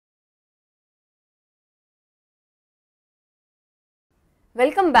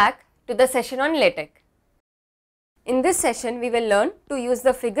Welcome back to the session on LaTeX. In this session, we will learn to use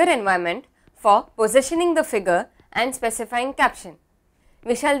the figure environment for positioning the figure and specifying caption.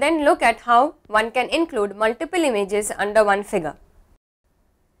 We shall then look at how one can include multiple images under one figure.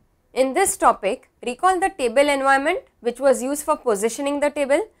 In this topic, recall the table environment which was used for positioning the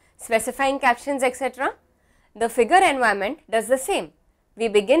table, specifying captions, etc. The figure environment does the same. We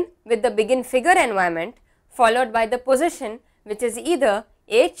begin with the begin figure environment followed by the position, which is either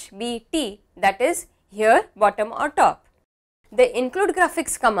H, B, T, that is here, bottom or top. The include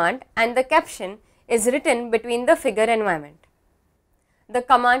graphics command and the caption is written between the figure environment. The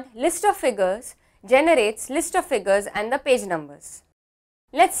command list of figures generates list of figures and the page numbers.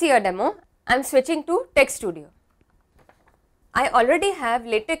 Let's see a demo. I am switching to Text Studio. I already have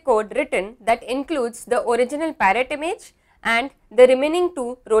LaTeX code written that includes the original parrot image and the remaining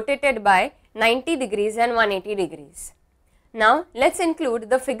two rotated by 90 degrees and 180 degrees. Now let's include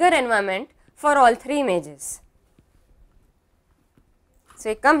the figure environment for all three images. So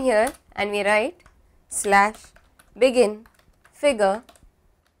we come here and we write /begin figure,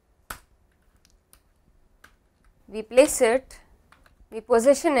 we place it, we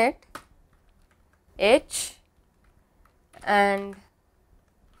position it H and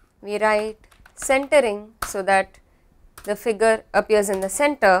we write centering so that the figure appears in the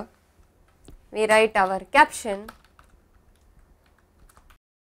center. We write our caption,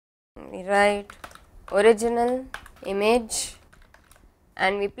 we write original image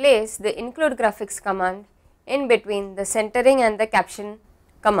and we place the include graphics command in between the centering and the caption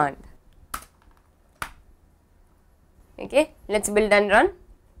command. Okay, let's build and run.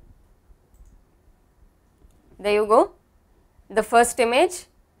 There you go. The first image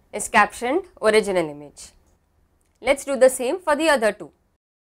is captioned original image. Let's do the same for the other two.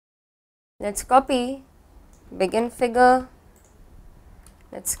 Let's copy begin figure.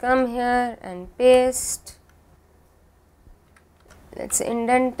 Let's come here and paste. Let's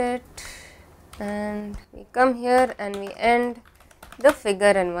indent it and we come here and we end the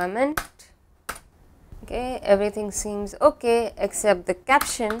figure environment. Okay, everything seems okay except the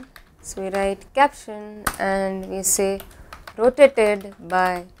caption. So we write caption and we say rotated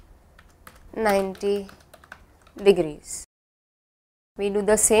by 90 degrees. We do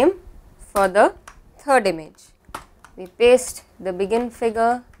the same for the third image. We paste the begin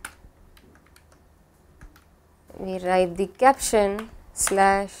figure, we write the caption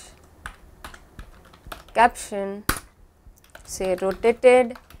 /caption, say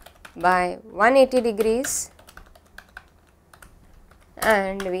rotated by 180 degrees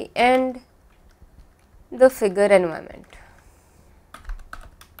and we end the figure environment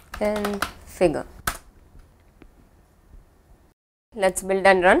and figure. Let's build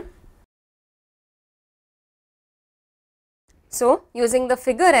and run. So, using the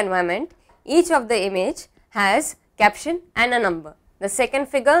figure environment, each of the image has caption and a number. The second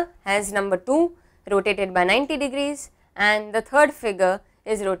figure has number 2 rotated by 90 degrees and the third figure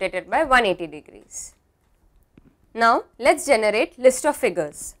is rotated by 180 degrees. Now, let's generate list of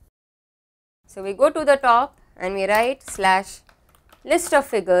figures. So, we go to the top and we write /list of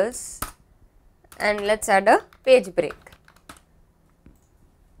figures and let's add a page break.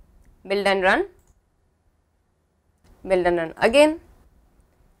 Build and run. Build and run again.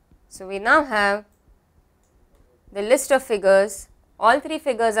 So, we now have the list of figures, all three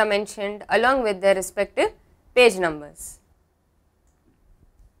figures are mentioned along with their respective page numbers.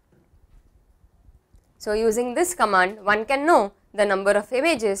 So, using this command one can know the number of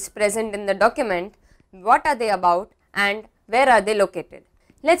images present in the document, what are they about and where are they located.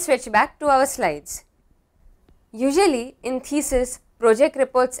 Let's switch back to our slides. Usually in thesis, project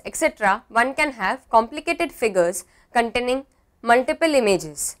reports, etc., one can have complicated figures containing multiple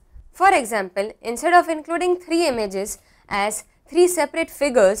images. For example, instead of including 3 images as 3 separate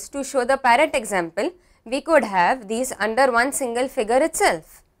figures to show the parrot example, we could have these under one single figure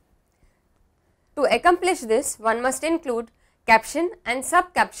itself. To accomplish this, one must include caption and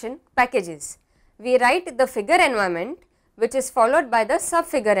sub-caption packages. We write the figure environment which is followed by the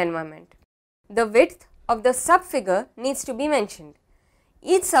sub-figure environment. The width of the sub-figure needs to be mentioned.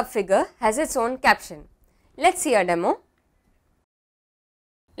 Each sub-figure has its own caption. Let's see a demo.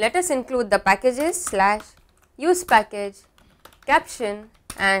 Let us include the packages /use package caption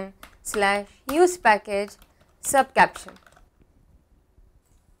and /use package sub caption.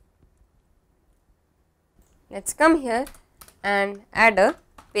 Let's come here and add a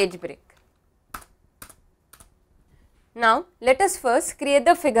page break. Now let us first create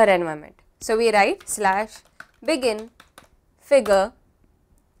the figure environment. So we write /begin figure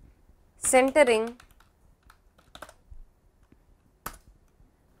centering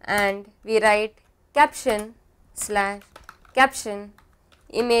and we write caption slash caption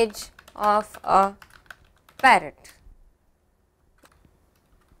image of a parrot.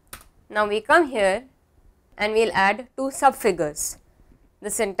 Now we come here and we will add two subfigures. The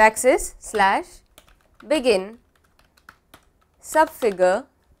syntax is slash begin subfigure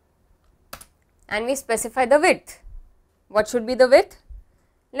and we specify the width. What should be the width?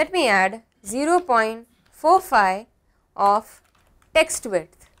 Let me add 0.45 of text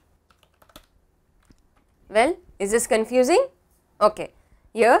width. Well, is this confusing? Okay.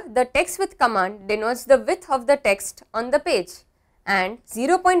 Here the text width command denotes the width of the text on the page and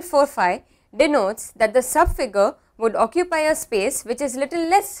 0.45 denotes that the subfigure would occupy a space which is little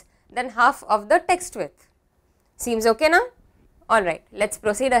less than half of the text width. Seems okay now? Alright, let us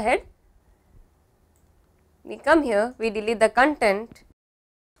proceed ahead. We come here, we delete the content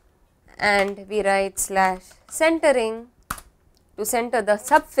and we write slash centering to center the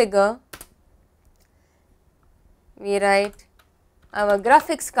subfigure. We write our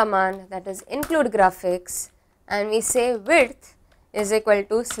graphics command, that is include graphics, and we say width is equal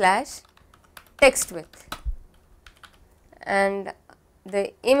to slash text width, and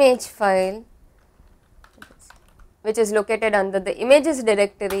the image file which is located under the images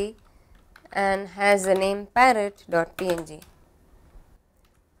directory and has the name parrot.png,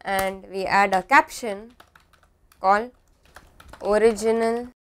 and we add a caption called original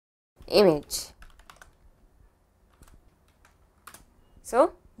image.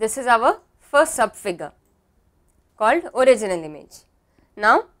 So, this is our first subfigure called original image.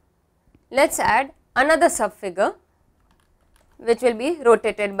 Now, let us add another subfigure which will be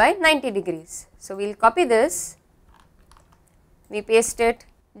rotated by 90 degrees. So, we will copy this, we paste it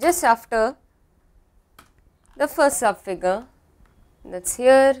just after the first subfigure, that is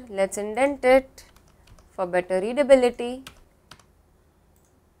here. Let us indent it for better readability.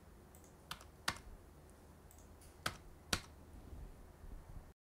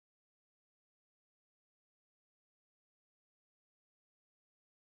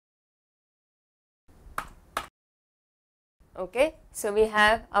 Okay, so we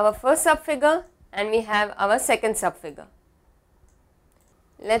have our first subfigure and we have our second subfigure.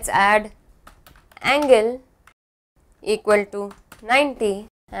 Let us add angle equal to 90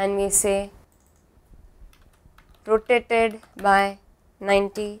 and we say rotated by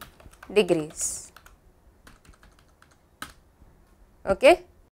 90 degrees. Okay,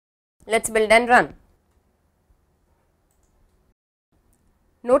 let us build and run.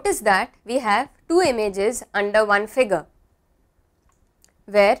 Notice that we have two images under one figure,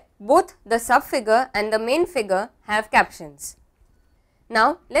 where both the subfigure and the main figure have captions.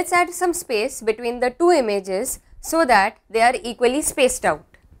 Now, let us add some space between the two images so that they are equally spaced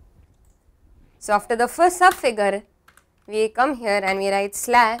out. So, after the first subfigure, we come here and we write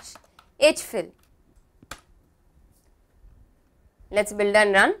slash hfill. Let us build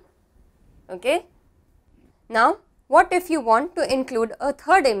and run. Okay. Now, what if you want to include a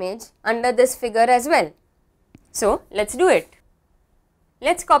third image under this figure as well? So, let us do it.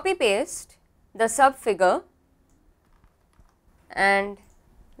 Let us copy paste the subfigure and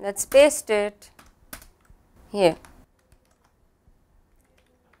let us paste it here.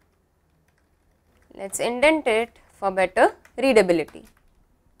 Let us indent it for better readability.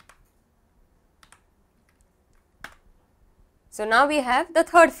 So, now we have the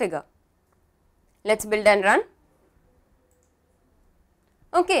third figure. Let us build and run.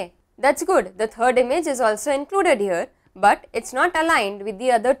 Okay, that is good. The third image is also included here, but it is not aligned with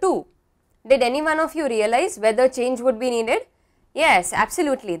the other two. Did any one of you realize whether change would be needed? Yes,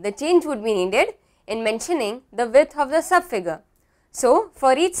 absolutely. The change would be needed in mentioning the width of the subfigure. So,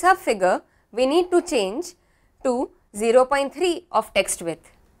 for each subfigure, we need to change to 0.3 of text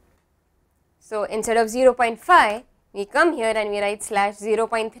width. So, instead of 0.5, we come here and we write slash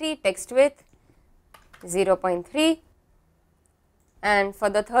 0.3 text width 0.3, and for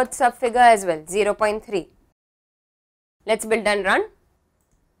the third subfigure as well 0.3. Let us build and run.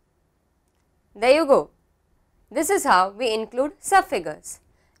 There you go. This is how we include subfigures.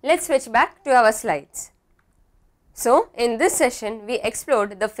 Let us switch back to our slides. So, in this session we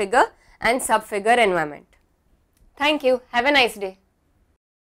explored the figure and subfigure environment. Thank you. Have a nice day.